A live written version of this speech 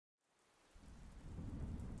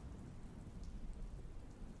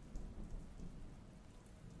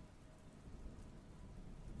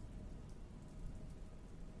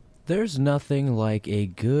There's nothing like a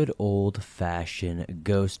good old-fashioned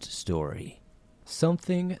ghost story.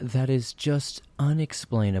 Something that is just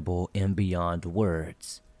unexplainable and beyond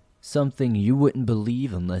words. Something you wouldn't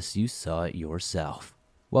believe unless you saw it yourself.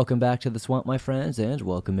 Welcome back to the Swamp, my friends, and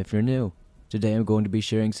welcome if you're new. Today I'm going to be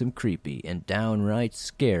sharing some creepy and downright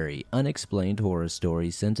scary, unexplained horror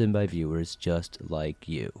stories sent in by viewers just like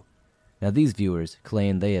you. Now these viewers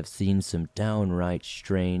claim they have seen some downright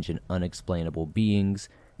strange and unexplainable beings,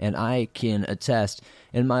 and I can attest,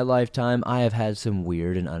 in my lifetime I have had some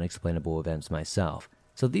weird and unexplainable events myself,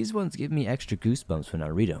 so these ones give me extra goosebumps when I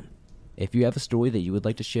read them. If you have a story that you would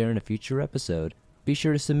like to share in a future episode, be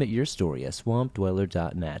sure to submit your story at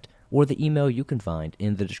swampdweller.net or the email you can find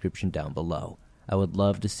in the description down below. I would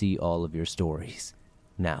love to see all of your stories.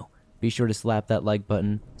 Now, be sure to slap that like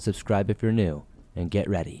button, subscribe if you're new, and get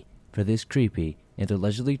ready for this creepy and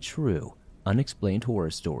allegedly true unexplained horror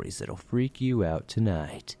stories that'll freak you out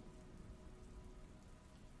tonight.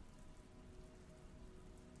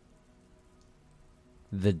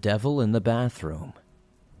 The Devil in the Bathroom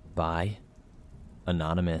by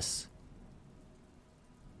Anonymous.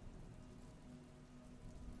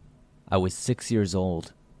 I was 6 years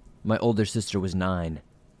old. My older sister was 9.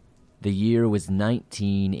 The year was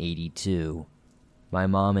 1982. My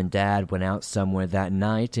mom and dad went out somewhere that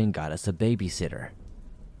night and got us a babysitter.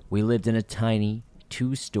 We lived in a tiny,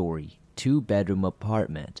 2-story, 2-bedroom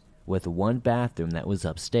apartment with one bathroom that was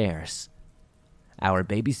upstairs. Our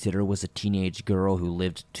babysitter was a teenage girl who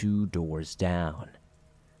lived 2 doors down.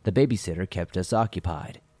 The babysitter kept us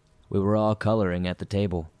occupied. We were all coloring at the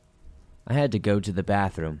table. I had to go to the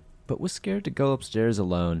bathroom, but was scared to go upstairs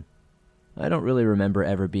alone. I don't really remember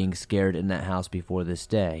ever being scared in that house before this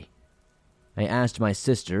day. I asked my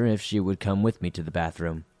sister if she would come with me to the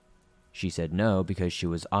bathroom. She said no because she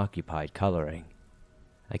was occupied coloring.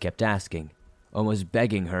 I kept asking, almost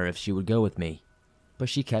begging her if she would go with me, but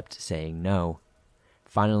she kept saying no.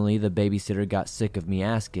 Finally, the babysitter got sick of me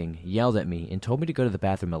asking, yelled at me, and told me to go to the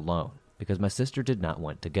bathroom alone because my sister did not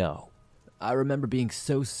want to go. I remember being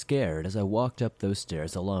so scared as I walked up those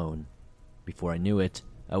stairs alone. Before I knew it,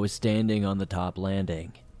 I was standing on the top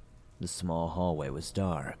landing. The small hallway was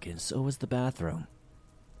dark, and so was the bathroom.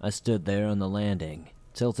 I stood there on the landing,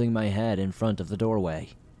 tilting my head in front of the doorway.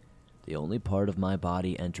 The only part of my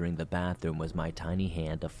body entering the bathroom was my tiny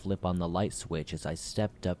hand to flip on the light switch as I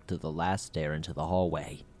stepped up to the last stair into the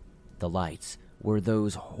hallway. The lights were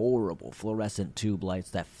those horrible fluorescent tube lights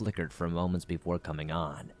that flickered for moments before coming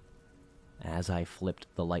on. As I flipped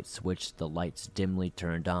the light switch, the lights dimly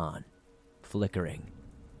turned on, flickering.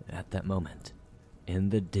 At that moment, in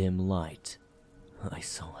the dim light, I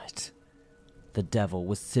saw it. The devil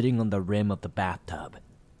was sitting on the rim of the bathtub.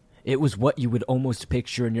 It was what you would almost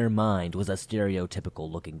picture in your mind was a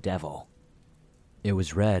stereotypical-looking devil. It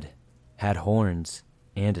was red, had horns,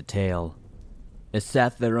 and a tail. It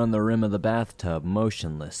sat there on the rim of the bathtub,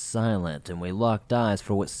 motionless, silent, and we locked eyes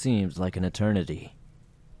for what seemed like an eternity.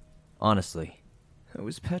 Honestly, I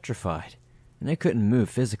was petrified, and I couldn't move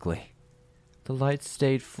physically. The lights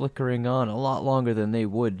stayed flickering on a lot longer than they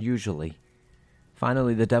would usually.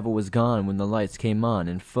 Finally, the devil was gone when the lights came on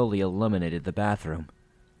and fully illuminated the bathroom.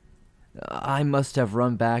 I must have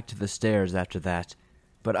run back to the stairs after that,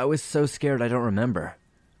 but I was so scared I don't remember.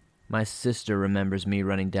 My sister remembers me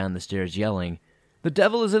running down the stairs yelling, "The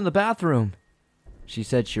devil is in the bathroom!" She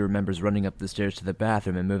said she remembers running up the stairs to the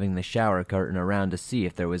bathroom and moving the shower curtain around to see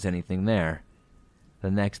if there was anything there.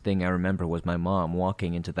 The next thing I remember was my mom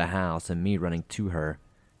walking into the house and me running to her,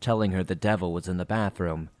 telling her the devil was in the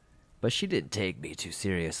bathroom. But she didn't take me too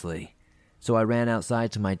seriously, so I ran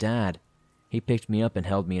outside to my dad. He picked me up and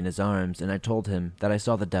held me in his arms, and I told him that I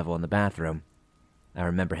saw the devil in the bathroom. I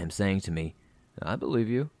remember him saying to me, "I believe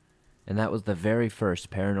you," and that was the very first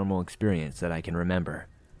paranormal experience that I can remember.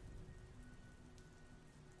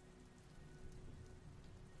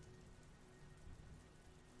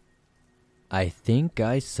 I Think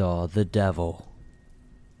I Saw the Devil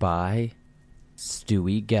by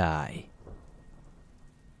Stewie Guy.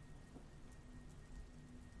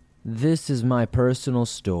 This is my personal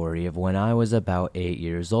story of when I was about 8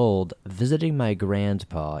 years old, visiting my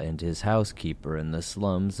grandpa and his housekeeper in the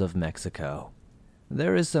slums of Mexico.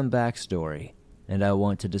 There is some backstory, and I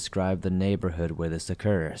want to describe the neighborhood where this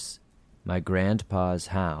occurs. My grandpa's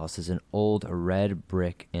house is an old red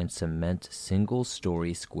brick and cement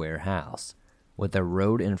single-story square house, with a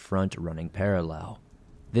road in front running parallel.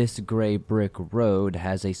 This gray brick road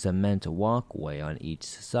has a cement walkway on each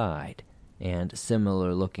side, and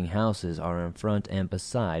similar-looking houses are in front and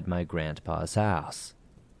beside my grandpa's house.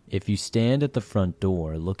 If you stand at the front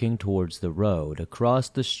door looking towards the road, across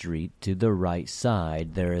the street to the right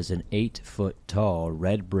side there is an 8-foot-tall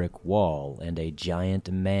red brick wall and a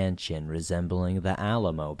giant mansion resembling the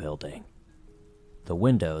Alamo building. The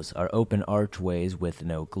windows are open archways with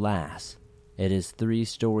no glass. It is 3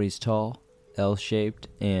 stories tall, L-shaped,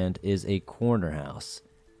 and is a corner house.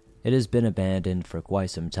 It has been abandoned for quite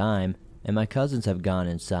some time, and my cousins have gone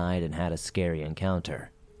inside and had a scary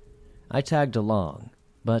encounter. I tagged along,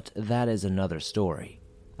 but that is another story.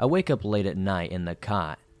 I wake up late at night in the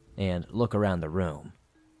cot and look around the room.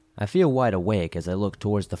 I feel wide awake as I look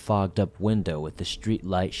towards the fogged-up window with the street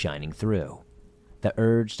light shining through. The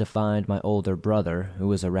urge to find my older brother,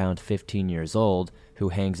 who is around 15 years old, who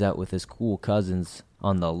hangs out with his cool cousins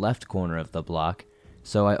on the left corner of the block,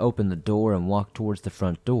 so I open the door and walk towards the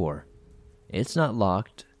front door. It's not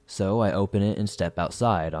locked, so I open it and step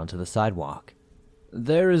outside onto the sidewalk.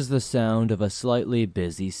 There is the sound of a slightly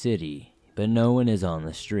busy city, but no one is on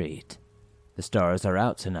the street. The stars are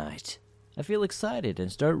out tonight. I feel excited and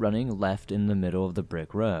start running left in the middle of the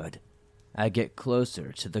brick road. I get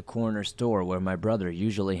closer to the corner store where my brother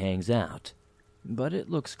usually hangs out, but it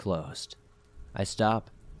looks closed. I stop,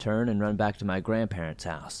 turn, and run back to my grandparents'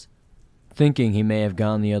 house, thinking he may have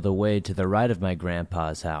gone the other way to the right of my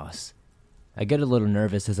grandpa's house. I get a little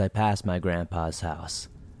nervous as I pass my grandpa's house.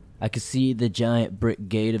 I could see the giant brick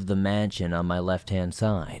gate of the mansion on my left-hand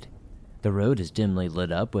side. The road is dimly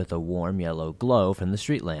lit up with a warm yellow glow from the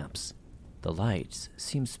street lamps. The lights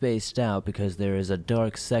seem spaced out because there is a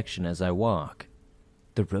dark section as I walk.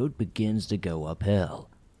 The road begins to go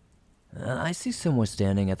uphill. I see someone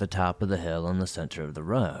standing at the top of the hill in the center of the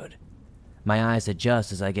road. My eyes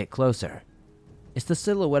adjust as I get closer. It's the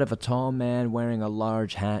silhouette of a tall man wearing a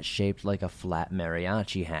large hat shaped like a flat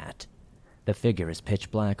mariachi hat. The figure is pitch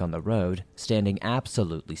black on the road, standing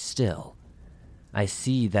absolutely still. I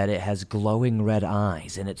see that it has glowing red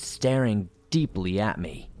eyes and it's staring deeply at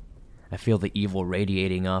me. I feel the evil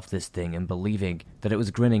radiating off this thing and believing that it was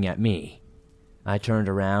grinning at me. I turned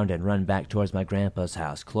around and run back towards my grandpa's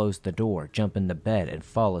house, close the door, jump into bed, and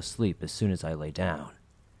fall asleep as soon as I lay down.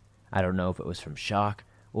 I don't know if it was from shock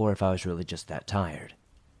or if I was really just that tired.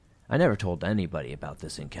 I never told anybody about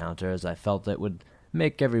this encounter as I felt it would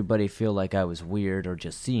make everybody feel like I was weird or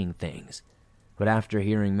just seeing things. But after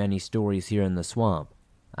hearing many stories here in the swamp,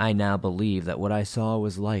 I now believe that what I saw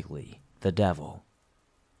was likely the devil.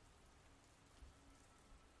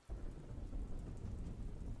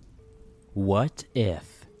 What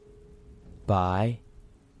If? By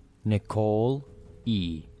Nicole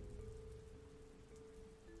E.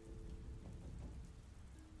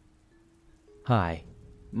 Hi,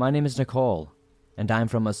 my name is Nicole, and I'm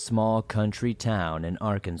from a small country town in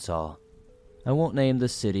Arkansas. I won't name the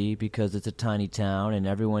city because it's a tiny town and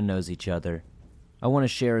everyone knows each other. I want to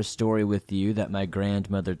share a story with you that my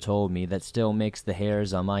grandmother told me that still makes the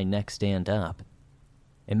hairs on my neck stand up.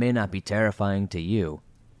 It may not be terrifying to you,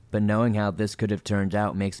 but knowing how this could have turned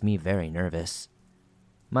out makes me very nervous.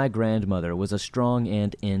 My grandmother was a strong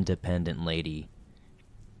and independent lady,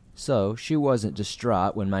 so she wasn't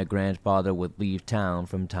distraught when my grandfather would leave town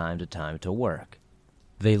from time to work.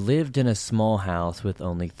 They lived in a small house with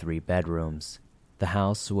only 3 bedrooms. The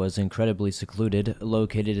house was incredibly secluded,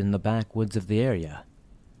 located in the backwoods of the area.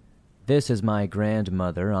 This is my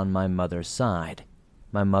grandmother on my mother's side.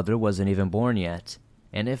 My mother wasn't even born yet,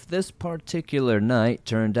 and if this particular night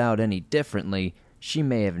turned out any differently, she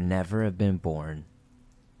may have never have been born.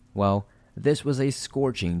 Well, this was a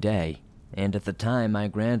scorching day, and at the time my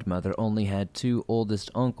grandmother only had 2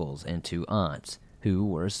 oldest uncles and 2 aunts, who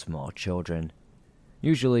were small children.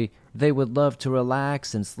 Usually, they would love to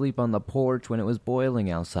relax and sleep on the porch when it was boiling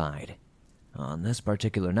outside. On this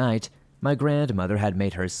particular night, my grandmother had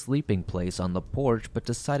made her sleeping place on the porch but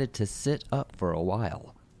decided to sit up for a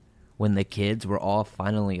while. When the kids were all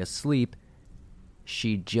finally asleep,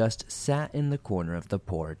 she just sat in the corner of the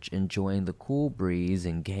porch enjoying the cool breeze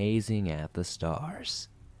and gazing at the stars.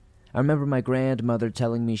 I remember my grandmother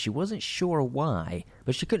telling me she wasn't sure why,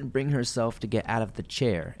 but she couldn't bring herself to get out of the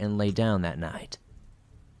chair and lay down that night.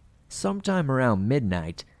 Sometime around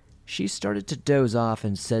midnight, she started to doze off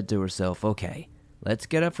and said to herself, "Okay, let's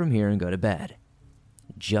get up from here and go to bed."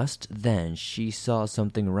 Just then, she saw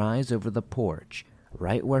something rise over the porch,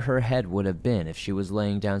 right where her head would have been if she was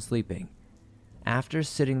laying down sleeping. After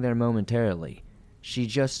sitting there momentarily, she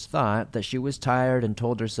just thought that she was tired and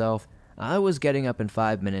told herself, "I was getting up in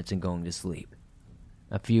 5 minutes and going to sleep."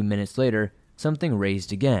 A few minutes later, something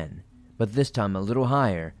raised again, but this time a little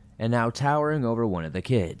higher, and now towering over one of the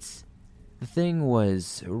kids. The thing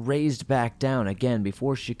was raised back down again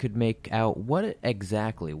before she could make out what it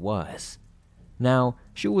exactly was. Now,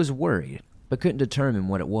 she was worried, but couldn't determine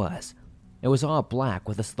what it was. It was all black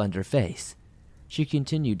with a slender face. She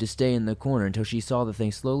continued to stay in the corner until she saw the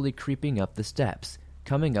thing slowly creeping up the steps,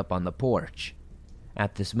 coming up on the porch.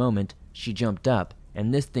 At this moment, she jumped up,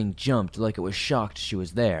 and this thing jumped like it was shocked she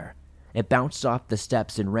was there. It bounced off the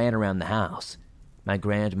steps and ran around the house. My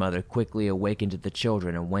grandmother quickly awakened the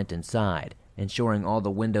children and went inside, ensuring all the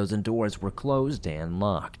windows and doors were closed and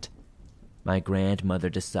locked. My grandmother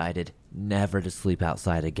decided never to sleep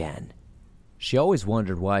outside again. She always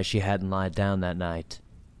wondered why she hadn't lied down that night.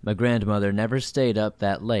 My grandmother never stayed up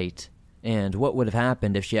that late, and what would have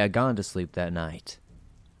happened if she had gone to sleep that night?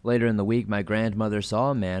 Later in the week, my grandmother saw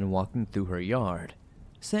a man walking through her yard,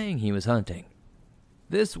 saying he was hunting.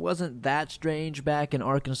 This wasn't that strange back in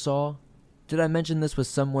Arkansas. Did I mention this was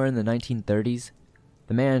somewhere in the 1930s?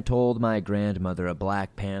 The man told my grandmother a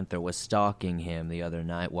black panther was stalking him the other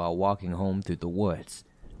night while walking home through the woods.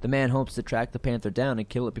 The man hopes to track the panther down and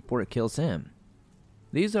kill it before it kills him.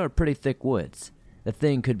 These are pretty thick woods. The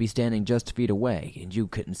thing could be standing just feet away, and you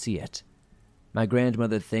couldn't see it. My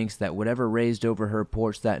grandmother thinks that whatever raised over her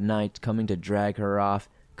porch that night coming to drag her off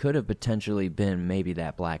could have potentially been maybe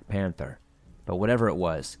that black panther. But whatever it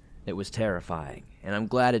was terrifying, and I'm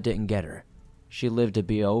glad it didn't get her. She lived to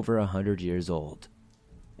be over 100 years old.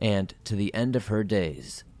 And to the end of her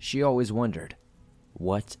days, she always wondered,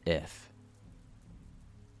 what if?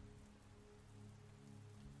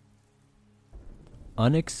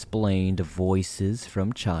 Unexplained Voices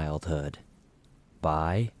from Childhood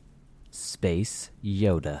by Space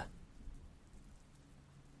Yoda.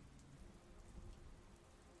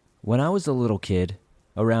 When I was a little kid,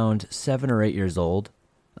 around 7 or 8 years old,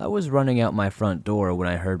 I was running out my front door when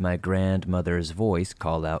I heard my grandmother's voice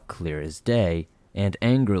call out clear as day and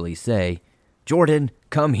angrily say, "Jordan,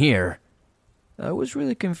 come here." I was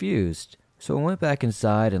really confused, so I went back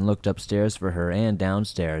inside and looked upstairs for her and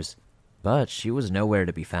downstairs, but she was nowhere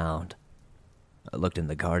to be found. I looked in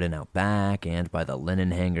the garden out back and by the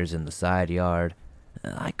linen hangers in the side yard.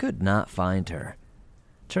 I could not find her.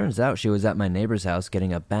 Turns out she was at my neighbor's house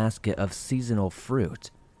getting a basket of seasonal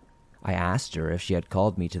fruit. I asked her if she had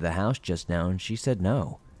called me to the house just now, and she said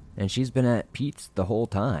no, and she's been at Pete's the whole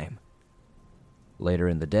time. Later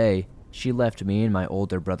in the day, she left me and my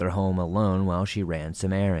older brother home alone while she ran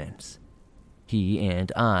some errands. He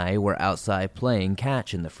and I were outside playing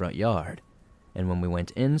catch in the front yard, and when we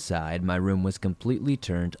went inside, my room was completely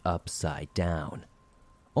turned upside down.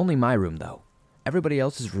 Only my room, though. Everybody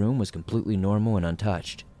else's room was completely normal and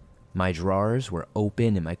untouched. My drawers were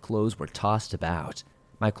open and my clothes were tossed about.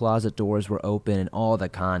 My closet doors were open and all the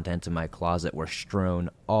contents of my closet were strewn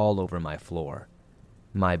all over my floor.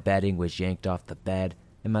 My bedding was yanked off the bed,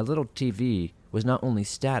 and my little TV was not only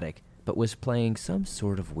static, but was playing some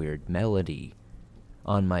sort of weird melody.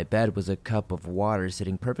 On my bed was a cup of water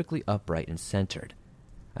sitting perfectly upright and centered.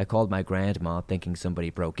 I called my grandma thinking somebody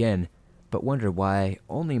broke in, but wondered why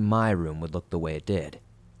only my room would look the way it did.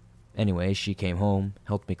 Anyway, she came home,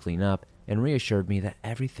 helped me clean up, and reassured me that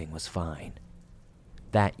everything was fine.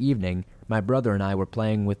 That evening, my brother and I were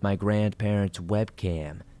playing with my grandparents'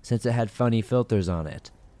 webcam, since it had funny filters on it.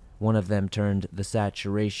 One of them turned the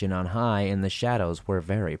saturation on high and the shadows were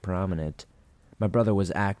very prominent. My brother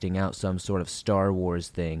was acting out some sort of Star Wars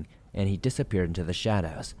thing, and he disappeared into the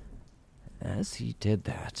shadows. As he did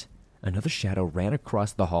that, another shadow ran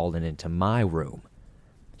across the hall and into my room.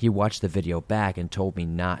 He watched the video back and told me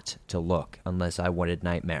not to look unless I wanted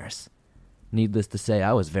nightmares. Needless to say,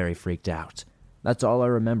 I was very freaked out. That's all I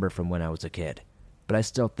remember from when I was a kid, but I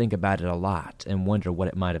still think about it a lot and wonder what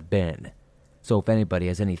it might have been. So if anybody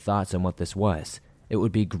has any thoughts on what this was, it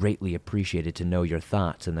would be greatly appreciated to know your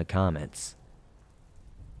thoughts in the comments.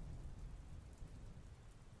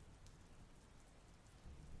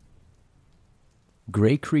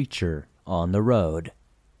 Gray Creature on the Road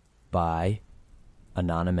by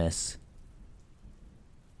Anonymous.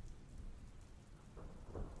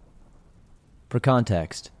 For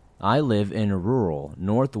context, I live in rural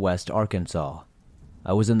northwest Arkansas.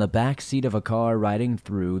 I was in the back seat of a car riding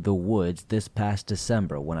through the woods this past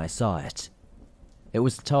December when I saw it. It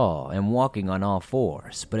was tall and walking on all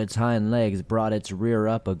fours, but its hind legs brought its rear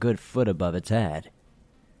up a good foot above its head.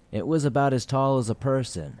 It was about as tall as a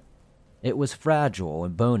person. It was fragile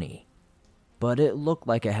and bony, but it looked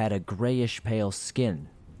like it had a grayish pale skin.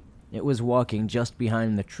 It was walking just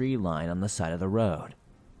behind the tree line on the side of the road.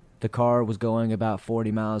 The car was going about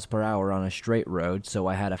 40 miles per hour on a straight road, so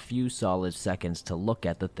I had a few solid seconds to look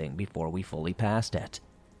at the thing before we fully passed it.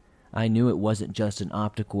 I knew it wasn't just an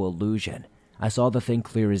optical illusion. I saw the thing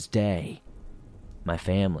clear as day. My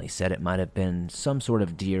family said it might have been some sort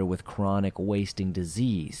of deer with chronic wasting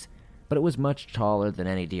disease, but it was much taller than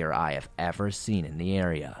any deer I have ever seen in the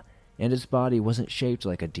area, and its body wasn't shaped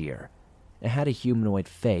like a deer. It had a humanoid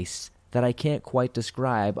face that I can't quite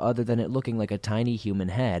describe other than it looking like a tiny human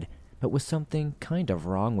head, but with something kind of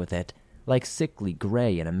wrong with it, like sickly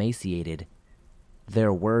gray and emaciated.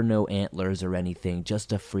 There were no antlers or anything,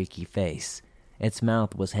 just a freaky face. Its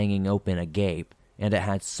mouth was hanging open agape, and it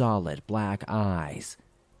had solid black eyes.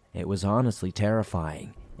 It was honestly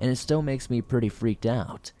terrifying, and it still makes me pretty freaked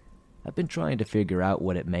out. I've been trying to figure out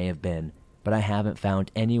what it may have been, but I haven't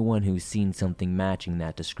found anyone who's seen something matching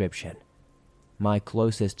that description. My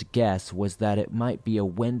closest guess was that it might be a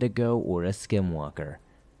Wendigo or a Skinwalker,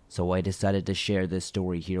 so I decided to share this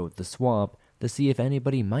story here with the swamp to see if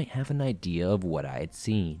anybody might have an idea of what I had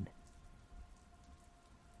seen.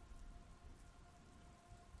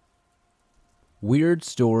 Weird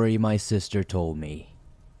Story My Sister Told Me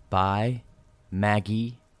by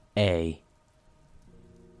Maggie A.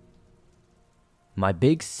 My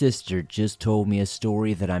big sister just told me a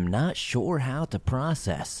story that I'm not sure how to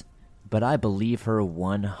process, but I believe her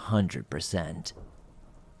 100%.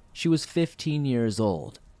 She was 15 years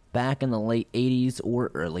old, back in the late 80s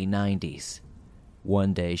or early 90s.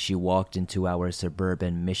 One day she walked into our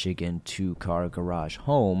suburban Michigan 2-car garage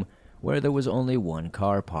home where there was only one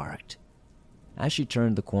car parked. As she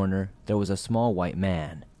turned the corner, there was a small white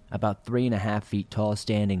man, about 3.5 feet tall,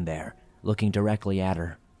 standing there, looking directly at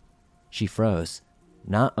her. She froze,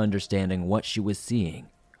 not understanding what she was seeing,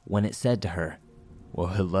 when it said to her, "Well,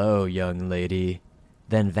 hello, young lady,"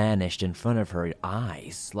 then vanished in front of her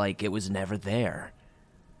eyes like it was never there.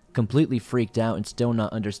 Completely freaked out and still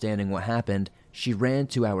not understanding what happened, she ran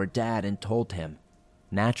to our dad and told him.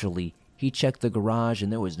 Naturally, he checked the garage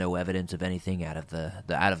and there was no evidence of anything out of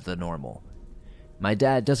the normal. My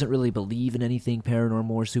dad doesn't really believe in anything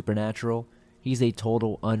paranormal or supernatural. He's a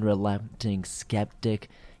total unrelenting skeptic.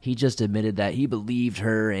 He just admitted that he believed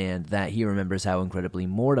her and that he remembers how incredibly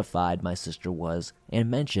mortified my sister was, and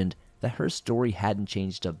mentioned that her story hadn't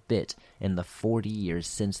changed a bit in the 40 years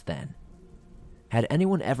since then. Had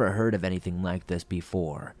anyone ever heard of anything like this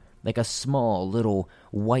before? Like a small, little,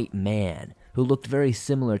 white man who looked very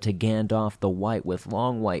similar to Gandalf the White with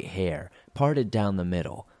long white hair, parted down the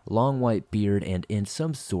middle, long white beard, and in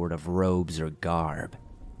some sort of robes or garb.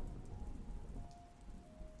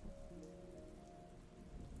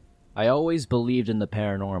 I always believed in the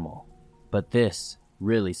paranormal, but this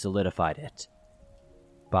really solidified it.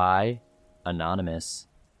 By Anonymous.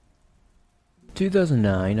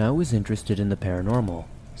 2009, I was interested in the paranormal,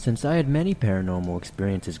 since I had many paranormal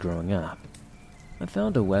experiences growing up. I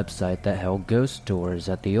found a website that held ghost tours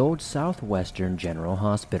at the old Southwestern General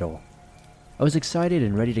Hospital. I was excited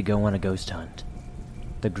and ready to go on a ghost hunt.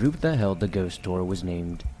 The group that held the ghost tour was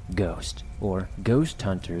named Ghost, or Ghost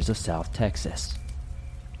Hunters of South Texas.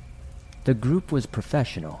 The group was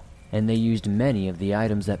professional, and they used many of the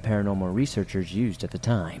items that paranormal researchers used at the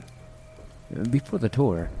time. Before the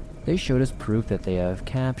tour, they showed us proof that they have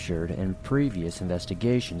captured in previous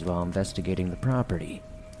investigations while investigating the property.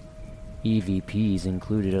 EVPs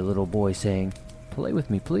included a little boy saying, "Play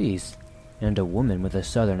with me, please," and a woman with a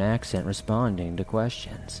southern accent responding to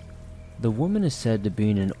questions. The woman is said to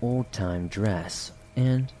be in an old-time dress,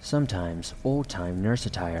 and sometimes old-time nurse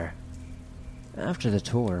attire. After the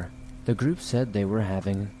tour, the group said they were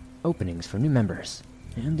having openings for new members,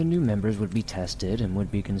 and the new members would be tested and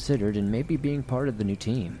would be considered in maybe being part of the new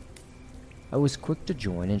team. I was quick to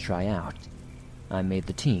join and try out. I made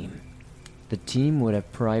the team. The team would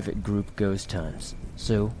have private group ghost hunts,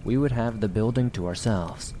 so we would have the building to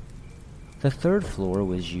ourselves. The third floor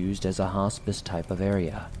was used as a hospice type of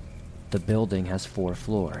area. The building has 4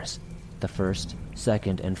 floors. The first,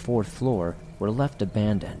 second, and fourth floor were left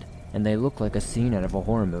abandoned, and they looked like a scene out of a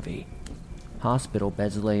horror movie. Hospital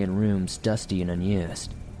beds lay in rooms dusty and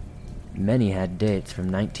unused. Many had dates from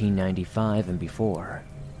 1995 and before.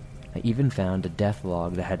 I even found a death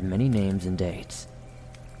log that had many names and dates.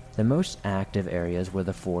 The most active areas were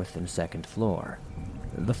the 4th and 2nd floor.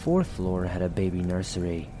 The 4th floor had a baby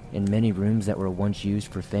nursery, and many rooms that were once used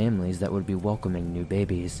for families that would be welcoming new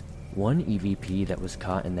babies. One EVP that was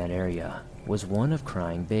caught in that area was one of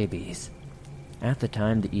crying babies. At the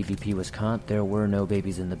time the EVP was caught, there were no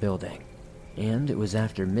babies in the building, and it was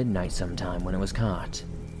after midnight sometime when it was caught.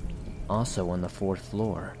 Also on the 4th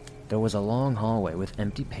floor, there was a long hallway with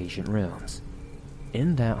empty patient rooms.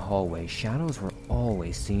 In that hallway, shadows were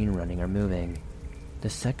always seen running or moving. The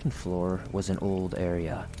 2nd floor was an old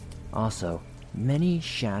area. Also, many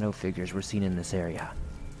shadow figures were seen in this area.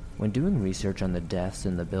 When doing research on the deaths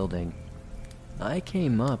in the building, I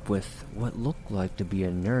came up with what looked like to be a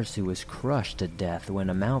nurse who was crushed to death when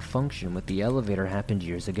a malfunction with the elevator happened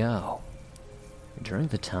years ago. During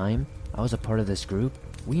the time I was a part of this group,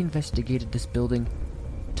 we investigated this building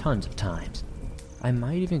tons of times. I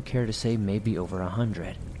might even care to say maybe over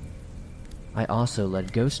 100. I also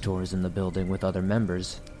led ghost tours in the building with other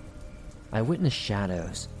members. I witnessed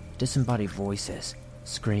shadows, disembodied voices,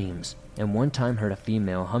 screams, and one time heard a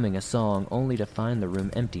female humming a song only to find the room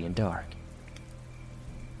empty and dark.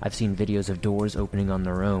 I've seen videos of doors opening on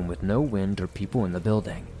their own with no wind or people in the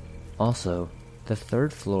building. Also, the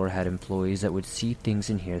third floor had employees that would see things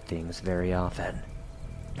and hear things very often.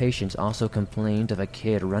 Patients also complained of a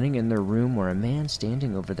kid running in their room or a man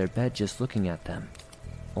standing over their bed just looking at them,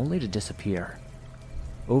 only to disappear.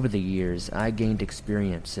 Over the years, I gained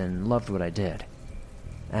experience and loved what I did.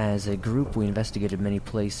 As a group, we investigated many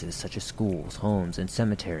places such as schools, homes, and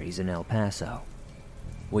cemeteries in El Paso.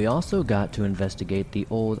 We also got to investigate the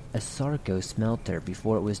old Asarco smelter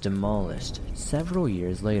before it was demolished several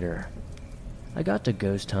years later. I got to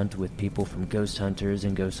ghost hunt with people from Ghost Hunters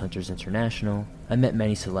and Ghost Hunters International. I met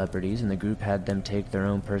many celebrities and the group had them take their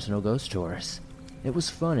own personal ghost tours. It was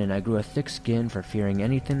fun and I grew a thick skin for fearing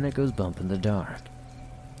anything that goes bump in the dark.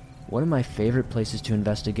 One of my favorite places to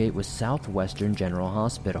investigate was Southwestern General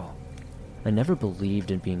Hospital. I never believed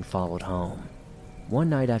in being followed home. One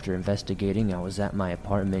night after investigating, I was at my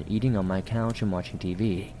apartment eating on my couch and watching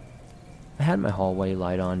TV. I had my hallway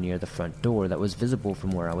light on near the front door that was visible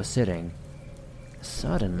from where I was sitting.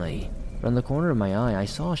 Suddenly, from the corner of my eye, I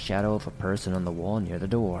saw a shadow of a person on the wall near the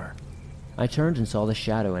door. I turned and saw the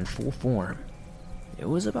shadow in full form. It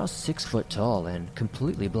was about 6 foot tall and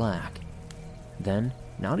completely black. Then,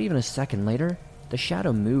 not even a second later, the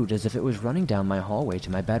shadow moved as if it was running down my hallway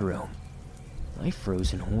to my bedroom. I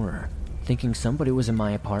froze in horror, thinking somebody was in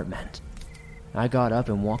my apartment. I got up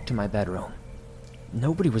and walked to my bedroom.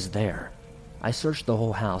 Nobody was there. I searched the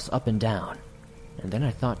whole house up and down, and then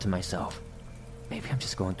I thought to myself, maybe I'm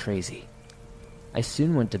just going crazy. I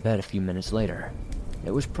soon went to bed a few minutes later.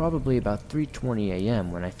 It was probably about 3:20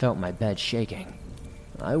 a.m. when I felt my bed shaking.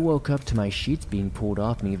 I woke up to my sheets being pulled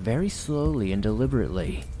off me very slowly and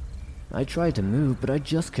deliberately. I tried to move, but I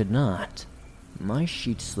just could not. My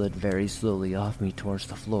sheets slid very slowly off me towards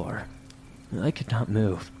the floor. I could not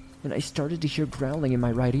move, and I started to hear growling in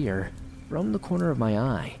my right ear. From the corner of my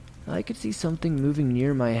eye, I could see something moving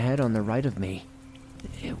near my head on the right of me.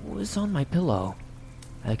 It was on my pillow.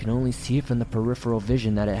 I could only see it from the peripheral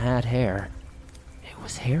vision that it had hair. It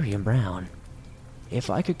was hairy and brown. If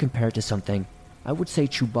I could compare it to something, I would say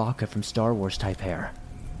Chewbacca from Star Wars type hair.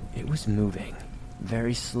 It was moving,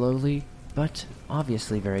 very slowly, but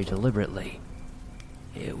obviously very deliberately.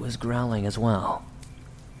 It was growling as well.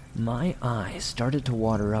 My eyes started to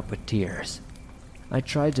water up with tears. I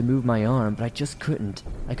tried to move my arm, but I just couldn't.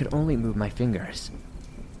 I could only move my fingers.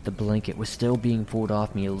 The blanket was still being pulled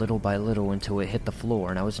off me little by little until it hit the floor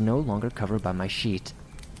and I was no longer covered by my sheet.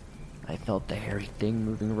 I felt the hairy thing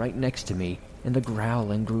moving right next to me, and the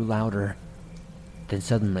growling grew louder. Then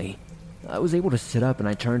suddenly, I was able to sit up and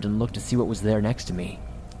I turned and looked to see what was there next to me.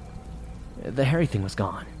 The hairy thing was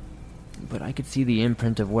gone, but I could see the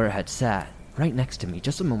imprint of where it had sat, right next to me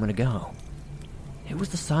just a moment ago. It was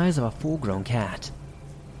the size of a full-grown cat.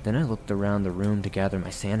 Then I looked around the room to gather my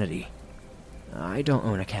sanity. I don't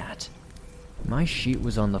own a cat. My sheet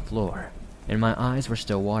was on the floor, and my eyes were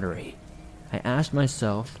still watery. I asked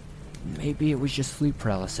myself, maybe it was just sleep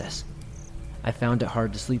paralysis. I found it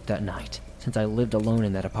hard to sleep that night, since I lived alone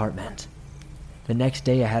in that apartment. The next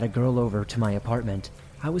day I had a girl over to my apartment.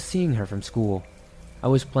 I was seeing her from school. I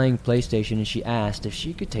was playing PlayStation and she asked if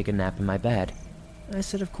she could take a nap in my bed. I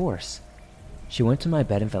said of course. She went to my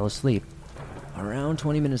bed and fell asleep. Around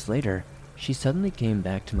 20 minutes later, she suddenly came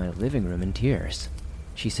back to my living room in tears.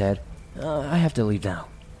 She said, I have to leave now.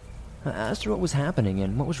 I asked her what was happening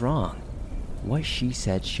and what was wrong. What she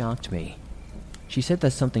said shocked me. She said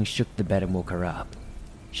that something shook the bed and woke her up.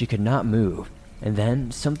 She could not move, and then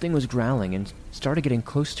something was growling and started getting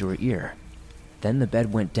close to her ear. Then the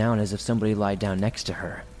bed went down as if somebody lied down next to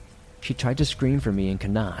her. She tried to scream for me and could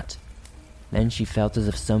not. Then she felt as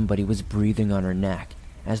if somebody was breathing on her neck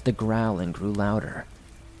as the growling grew louder.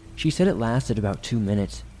 She said it lasted about 2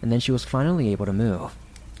 minutes, and then she was finally able to move.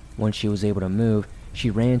 Once she was able to move, she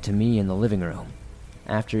ran to me in the living room.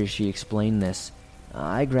 After she explained this,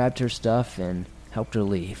 I grabbed her stuff and helped her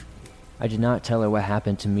leave. I did not tell her what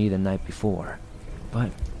happened to me the night before,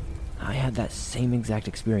 but I had that same exact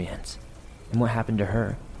experience, and what happened to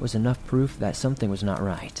her was enough proof that something was not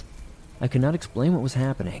right. I could not explain what was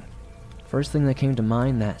happening. First thing that came to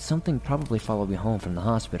mind that something probably followed me home from the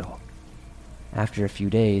hospital. After a few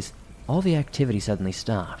days, all the activity suddenly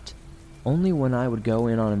stopped. Only when I would go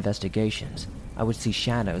in on investigations, I would see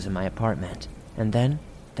shadows in my apartment, and then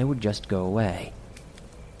they would just go away.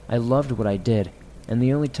 I loved what I did, and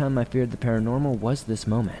the only time I feared the paranormal was this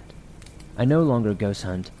moment. I no longer ghost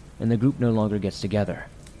hunt, and the group no longer gets together.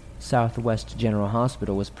 Southwest General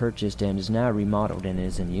Hospital was purchased and is now remodeled and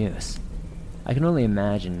is in use. I can only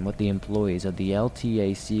imagine what the employees of the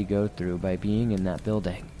LTAC go through by being in that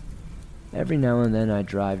building. Every now and then I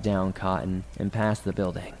drive down Cotton and pass the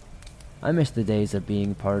building. I miss the days of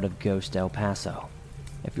being part of Ghost El Paso.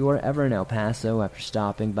 If you are ever in El Paso after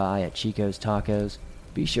stopping by at Chico's Tacos,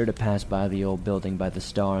 be sure to pass by the old building by the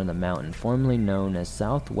Star on the Mountain, formerly known as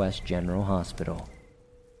Southwest General Hospital.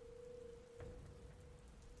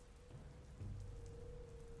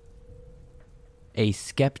 A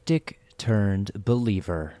Skeptic Turned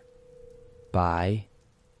Believer by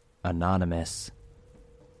Anonymous.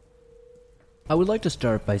 I would like to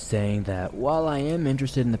start by saying that while I am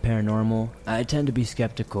interested in the paranormal, I tend to be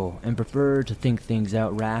skeptical and prefer to think things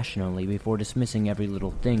out rationally before dismissing every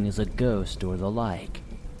little thing as a ghost or the like.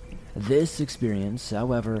 This experience,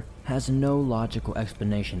 however, has no logical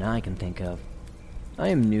explanation I can think of. I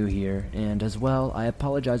am new here, and as well, I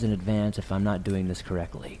apologize in advance if I'm not doing this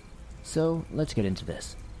correctly. So, let's get into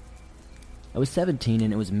this. I was 17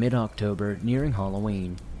 and it was mid-October, nearing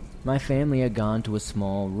Halloween. My family had gone to a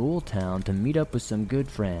small, rural town to meet up with some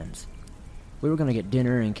good friends. We were going to get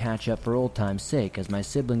dinner and catch up for old time's sake, as my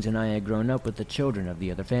siblings and I had grown up with the children of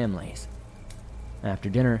the other families. After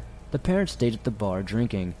dinner, the parents stayed at the bar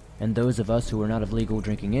drinking, and those of us who were not of legal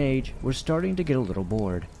drinking age were starting to get a little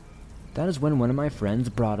bored. That is when one of my friends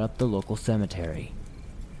brought up the local cemetery.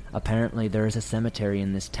 Apparently there is a cemetery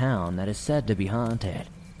in this town that is said to be haunted.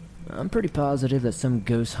 I'm pretty positive that some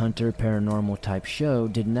ghost hunter paranormal type show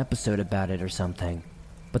did an episode about it or something,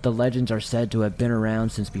 but the legends are said to have been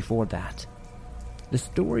around since before that. The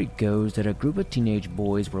story goes that a group of teenage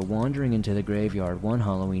boys were wandering into the graveyard one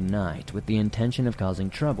Halloween night with the intention of causing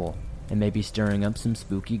trouble and maybe stirring up some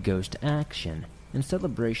spooky ghost action in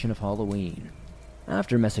celebration of Halloween.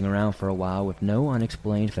 After messing around for a while with no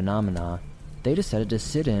unexplained phenomena, they decided to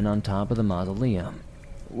sit in on top of the mausoleum,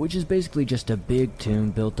 which is basically just a big tomb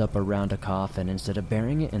built up around a coffin instead of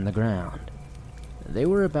burying it in the ground. They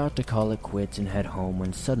were about to call it quits and head home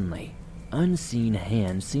when suddenly, unseen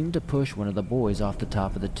hands seemed to push one of the boys off the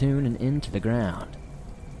top of the tomb and into the ground.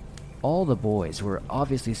 All the boys were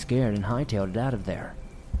obviously scared and hightailed it out of there,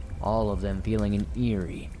 all of them feeling an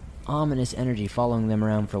eerie, ominous energy following them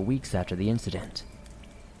around for weeks after the incident.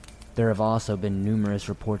 There have also been numerous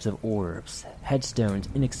reports of orbs, headstones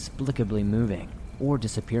inexplicably moving or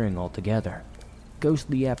disappearing altogether,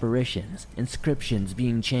 ghostly apparitions, inscriptions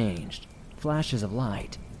being changed, flashes of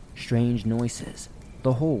light, strange noises,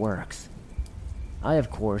 the whole works. I,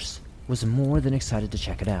 of course, was more than excited to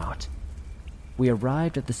check it out. We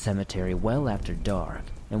arrived at the cemetery well after dark,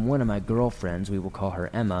 and one of my girlfriends, we will call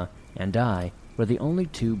her Emma, and I were the only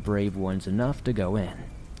two brave ones enough to go in.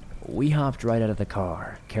 We hopped right out of the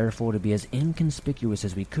car, careful to be as inconspicuous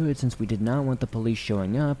as we could since we did not want the police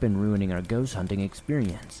showing up and ruining our ghost hunting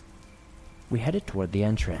experience. We headed toward the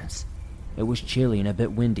entrance. It was chilly and a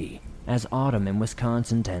bit windy, as autumn in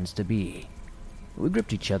Wisconsin tends to be. We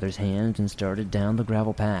gripped each other's hands and started down the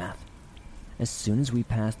gravel path. As soon as we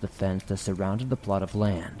passed the fence that surrounded the plot of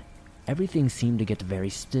land, everything seemed to get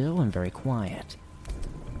very still and very quiet.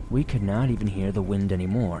 We could not even hear the wind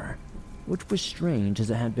anymore, which was strange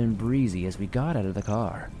as it had been breezy as we got out of the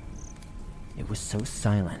car. It was so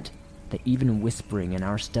silent that even whispering and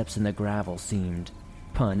our steps in the gravel seemed,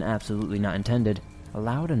 pun absolutely not intended,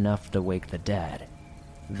 loud enough to wake the dead.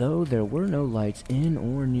 Though there were no lights in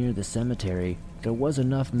or near the cemetery, there was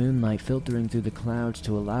enough moonlight filtering through the clouds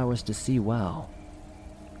to allow us to see well.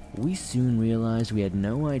 We soon realized we had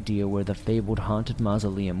no idea where the fabled haunted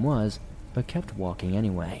mausoleum was, but kept walking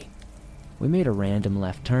anyway. We made a random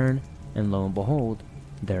left turn, and lo and behold,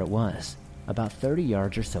 there it was, about 30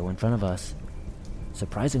 yards or so in front of us.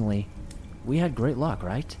 Surprisingly, we had great luck,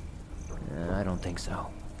 right? I don't think so.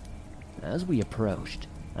 As we approached,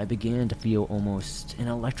 I began to feel almost an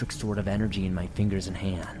electric sort of energy in my fingers and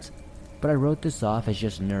hands, but I wrote this off as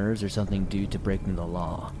just nerves or something due to breaking the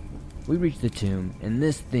law. We reached the tomb, and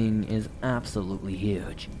this thing is absolutely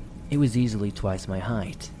huge. It was easily twice my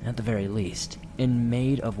height, at the very least, and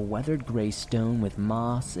made of weathered gray stone with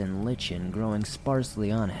moss and lichen growing sparsely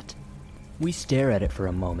on it. We stare at it for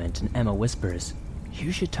a moment, and Emma whispers,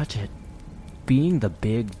 "You should touch it." Being the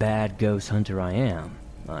big bad ghost hunter I am,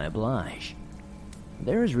 I oblige.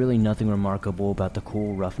 There is really nothing remarkable about the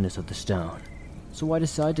cool roughness of the stone. so I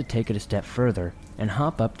decide to take it a step further and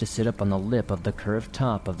hop up to sit up on the lip of the curved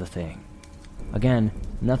top of the thing. Again,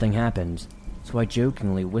 nothing happens, so I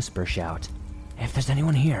jokingly whisper shout, "If there's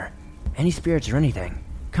anyone here, any spirits or anything,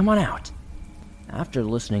 come on out." After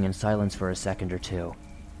listening in silence for a second or two,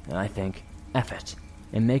 I think, F it,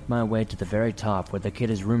 and make my way to the very top where the kid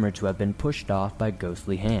is rumored to have been pushed off by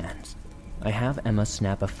ghostly hands. I have Emma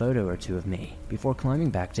snap a photo or two of me before climbing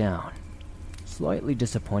back down. Slightly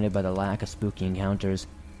disappointed by the lack of spooky encounters,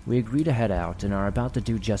 we agree to head out and are about to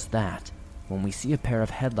do just that when we see a pair of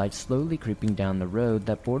headlights slowly creeping down the road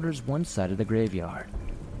that borders one side of the graveyard.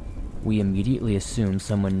 We immediately assume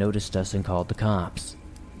someone noticed us and called the cops,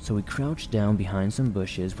 so we crouch down behind some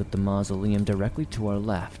bushes with the mausoleum directly to our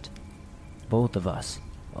left. Both of us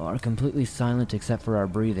are completely silent except for our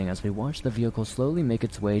breathing as we watch the vehicle slowly make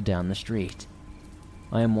its way down the street.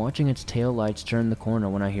 I am watching its tail lights turn the corner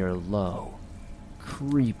when I hear a low,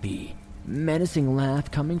 creepy, menacing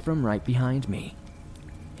laugh coming from right behind me.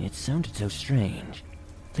 It sounded so strange,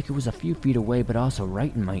 like it was a few feet away but also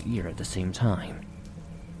right in my ear at the same time.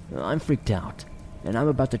 I'm freaked out, and I'm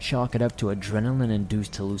about to chalk it up to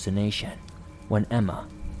adrenaline-induced hallucination, when Emma,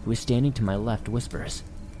 who is standing to my left, whispers,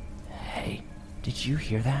 "Hey, did you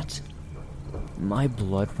hear that?" My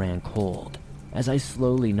blood ran cold, as I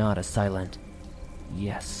slowly nod a silent,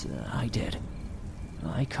 "Yes, I did."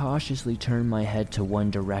 I cautiously turn my head to one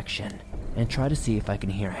direction, and try to see if I can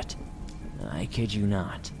hear it. I kid you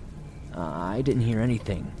not. I didn't hear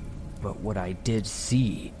anything, but what I did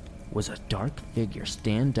see was a dark figure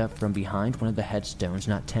stand up from behind one of the headstones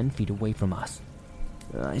not 10 feet away from us.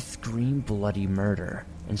 I scream bloody murder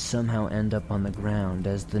and somehow end up on the ground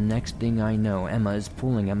as the next thing I know, Emma is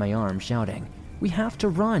pulling at my arm shouting, "We have to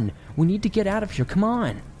run! We need to get out of here, come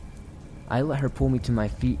on!" I let her pull me to my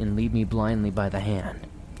feet and lead me blindly by the hand.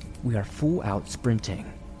 We are full out sprinting,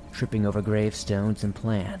 tripping over gravestones and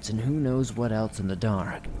plants and who knows what else in the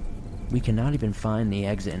dark. We cannot even find the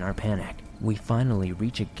exit in our panic. We finally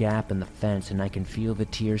reach a gap in the fence and I can feel the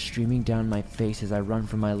tears streaming down my face as I run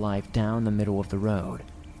for my life down the middle of the road,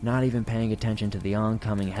 not even paying attention to the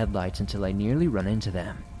oncoming headlights until I nearly run into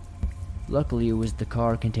them. Luckily, it was the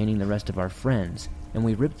car containing the rest of our friends, and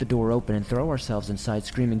we rip the door open and throw ourselves inside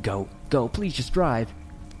screaming, "Go, go, please just drive,"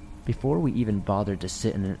 before we even bothered to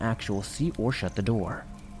sit in an actual seat or shut the door.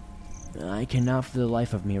 I cannot for the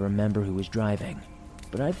life of me remember who was driving,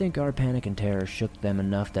 but I think our panic and terror shook them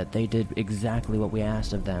enough that they did exactly what we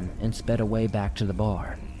asked of them and sped away back to the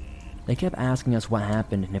bar. They kept asking us what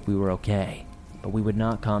happened and if we were okay, but we would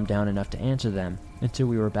not calm down enough to answer them until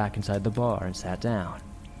we were back inside the bar and sat down.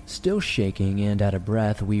 Still shaking and out of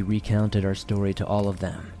breath, we recounted our story to all of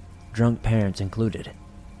them, drunk parents included.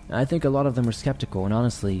 I think a lot of them were skeptical, and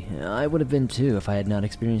honestly, I would have been too if I had not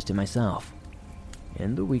experienced it myself.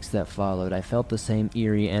 In the weeks that followed, I felt the same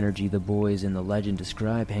eerie energy the boys in the legend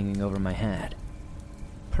describe hanging over my head.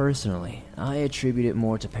 Personally, I attribute it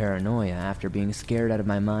more to paranoia after being scared out of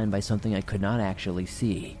my mind by something I could not actually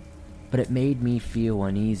see, but it made me feel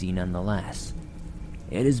uneasy nonetheless.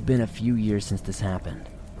 It has been a few years since this happened,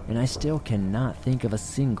 and I still cannot think of a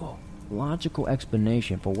single, logical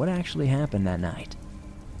explanation for what actually happened that night.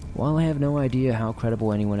 While I have no idea how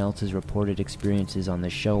credible anyone else's reported experiences on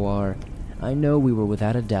this show are, I know we were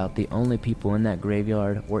without a doubt the only people in that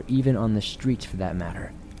graveyard, or even on the streets for that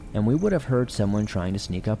matter, and we would have heard someone trying to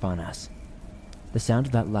sneak up on us. The sound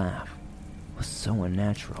of that laugh was so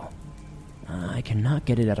unnatural. I cannot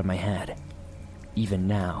get it out of my head. Even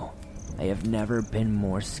now, I have never been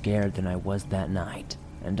more scared than I was that night,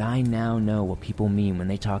 and I now know what people mean when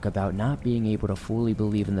they talk about not being able to fully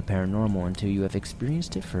believe in the paranormal until you have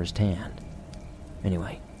experienced it firsthand.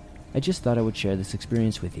 Anyway, I just thought I would share this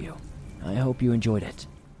experience with you. I hope you enjoyed it.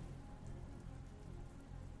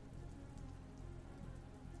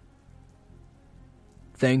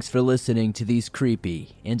 Thanks for listening to these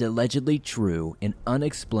creepy and allegedly true and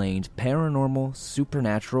unexplained paranormal,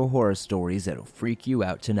 supernatural horror stories that'll freak you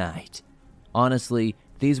out tonight. Honestly,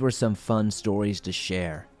 these were some fun stories to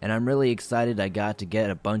share, and I'm really excited I got to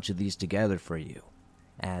get a bunch of these together for you.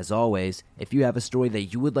 As always, if you have a story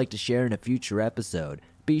that you would like to share in a future episode,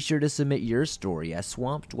 be sure to submit your story at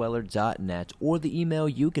swampdweller.net or the email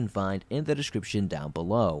you can find in the description down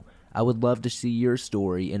below. I would love to see your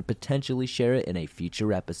story and potentially share it in a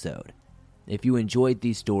future episode. If you enjoyed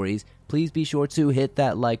these stories, please be sure to hit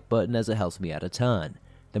that like button as it helps me out a ton.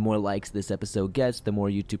 The more likes this episode gets, the more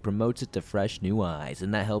YouTube promotes it to fresh new eyes,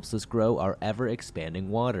 and that helps us grow our ever-expanding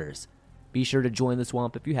waters. Be sure to join the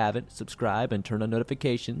swamp if you haven't, subscribe, and turn on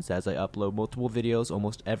notifications as I upload multiple videos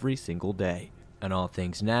almost every single day on all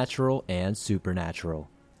things natural and supernatural.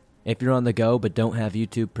 If you're on the go but don't have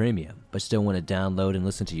YouTube Premium, but still want to download and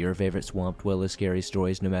listen to your favorite Swamp Dweller scary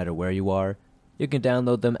stories no matter where you are, you can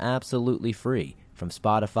download them absolutely free from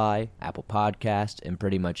Spotify, Apple Podcast, and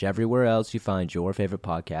pretty much everywhere else you find your favorite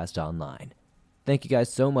podcast online. Thank you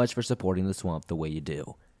guys so much for supporting the Swamp the way you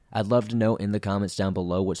do. I'd love to know in the comments down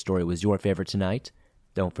below what story was your favorite tonight.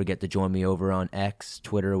 Don't forget to join me over on X,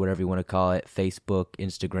 Twitter, whatever you want to call it, Facebook,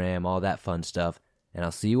 Instagram, all that fun stuff. And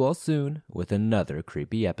I'll see you all soon with another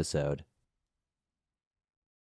creepy episode.